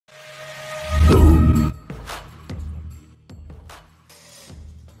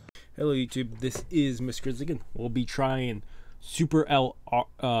Hello YouTube, this is Miss Grizzly again. We'll be trying Super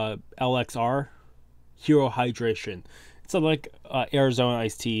LXR Hero Hydration. It's like Arizona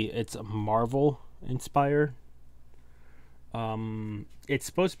iced tea. It's Marvel inspired. It's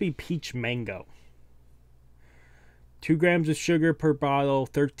supposed to be peach mango. 2 grams of sugar per bottle,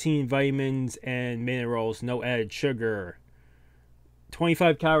 13 vitamins and minerals, no added sugar.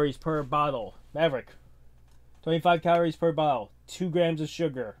 25 calories per bottle. Maverick. 25 calories per bottle, 2 grams of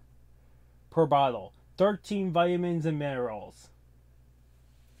sugar per bottle, 13 vitamins and minerals.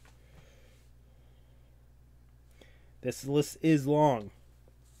 This list is long.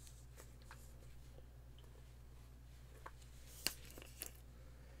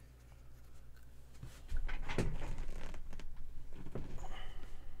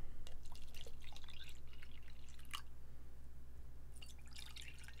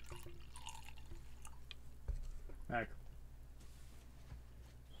 Back.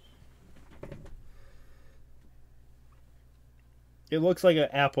 It looks like an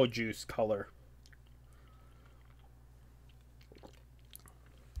apple juice color.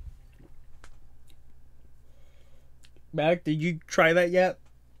 Mac, did you try that yet?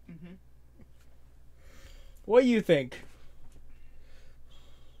 Mm-hmm. What do you think?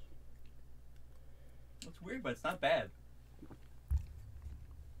 It's weird, but it's not bad.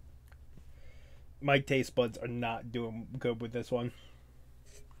 My taste buds are not doing good with this one.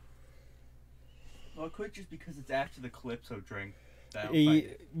 Well, it could just because it's after the Calypso drink.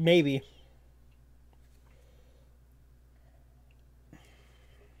 Maybe.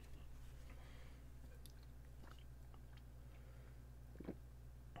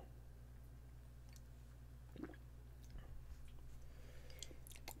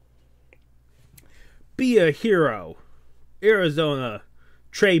 Be a hero. Arizona.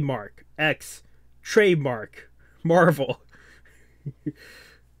 Trademark. X. Trademark. Marvel.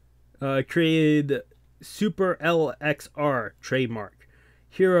 Created Super LXR. Trademark.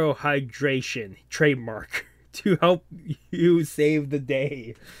 Hero Hydration. Trademark. To help you save the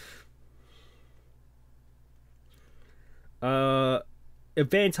day.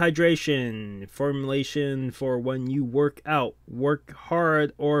 Advanced hydration formulation for when you work out, work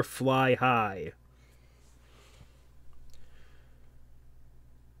hard, or fly high.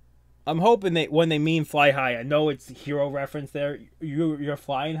 I'm hoping that when they mean fly high, I know it's a hero reference there. You're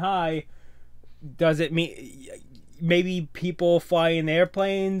flying high. Does it mean maybe people flying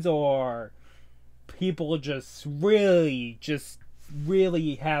airplanes or people just really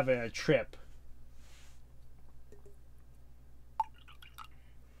having a trip?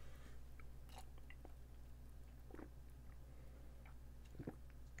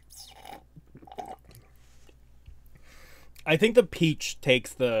 I think the peach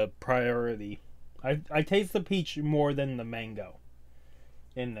takes the priority. I taste the peach more than the mango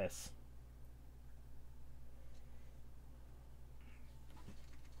in this.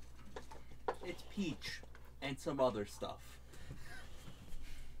 It's peach and some other stuff.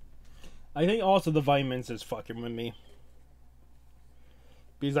 I think also the vitamins is fucking with me.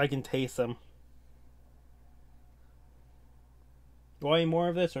 Because I can taste them. Do I need more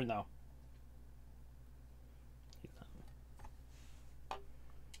of this or no?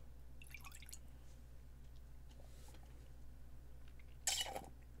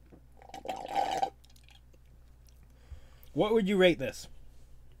 What would you rate this?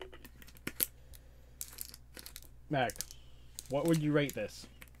 Mac, what would you rate this?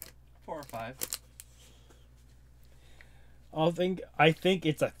 4 or 5. I think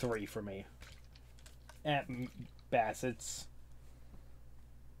it's a 3 for me. At Bassett's.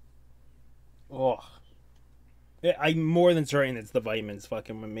 Ugh. I'm more than certain it's the vitamins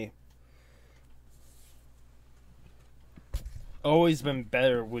fucking with me. Always been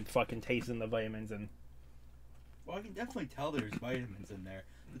better with fucking tasting the vitamins and. Well, I can definitely tell there's vitamins in there.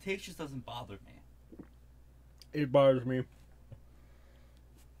 The taste just doesn't bother me. It bothers me.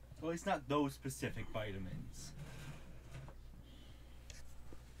 Well, it's not those specific vitamins.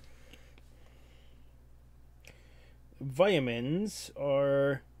 Vitamins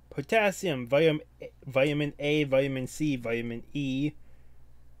are potassium, vitamin A, vitamin C, vitamin E,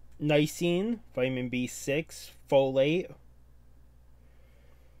 niacin, vitamin B6, folate,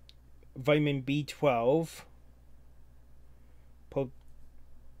 vitamin B12,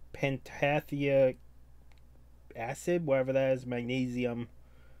 pentathic acid, whatever that is, magnesium,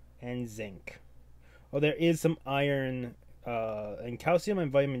 and zinc. Oh, there is some iron and calcium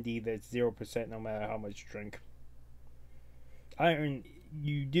and vitamin D that's 0% no matter how much you drink. Iron,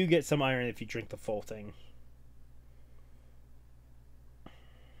 you do get some iron if you drink the full thing.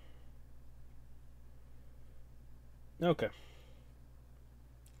 Okay.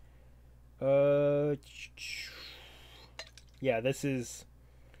 Yeah, this is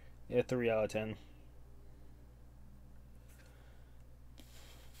a 3 out of 10.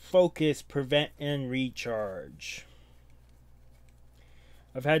 Focus, prevent, and recharge.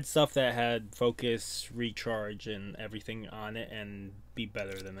 I've had stuff that had focus, recharge, and everything on it, and be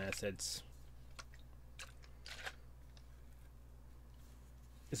better than this. It's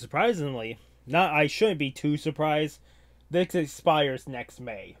surprisingly not. I shouldn't be too surprised. This expires next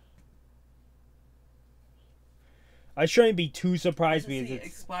May. I shouldn't be too surprised because it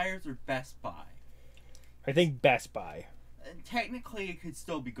expires or Best Buy. I think Best Buy. Technically, it could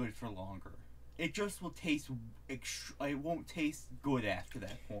still be good for longer. It just will taste. It won't taste good after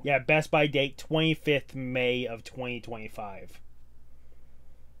that point. Yeah, Best Buy date 25th May of 2025.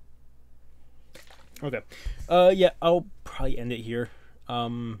 Okay. Yeah, I'll probably end it here. At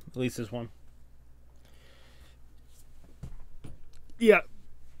least this one. Yeah.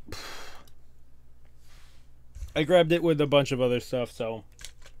 I grabbed it with a bunch of other stuff, so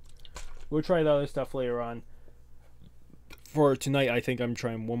we'll try the other stuff later on. For tonight, I think I'm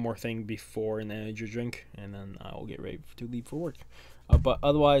trying one more thing before an energy drink, and then I'll get ready to leave for work. But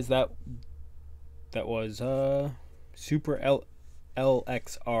otherwise, that was Super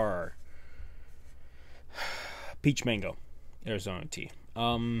LXR Peach Mango Arizona tea.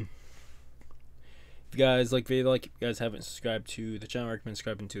 If you guys like the video, if you guys haven't subscribed to the channel, I recommend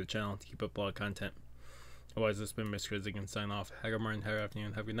subscribing to the channel to keep up a lot of content. Otherwise, this has been Mr. Grizzly. Can sign off. Have a good morning, have a good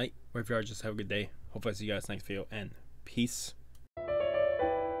afternoon, have a good night. Or if you are, just have a good day. Hope I see you guys next video, and peace.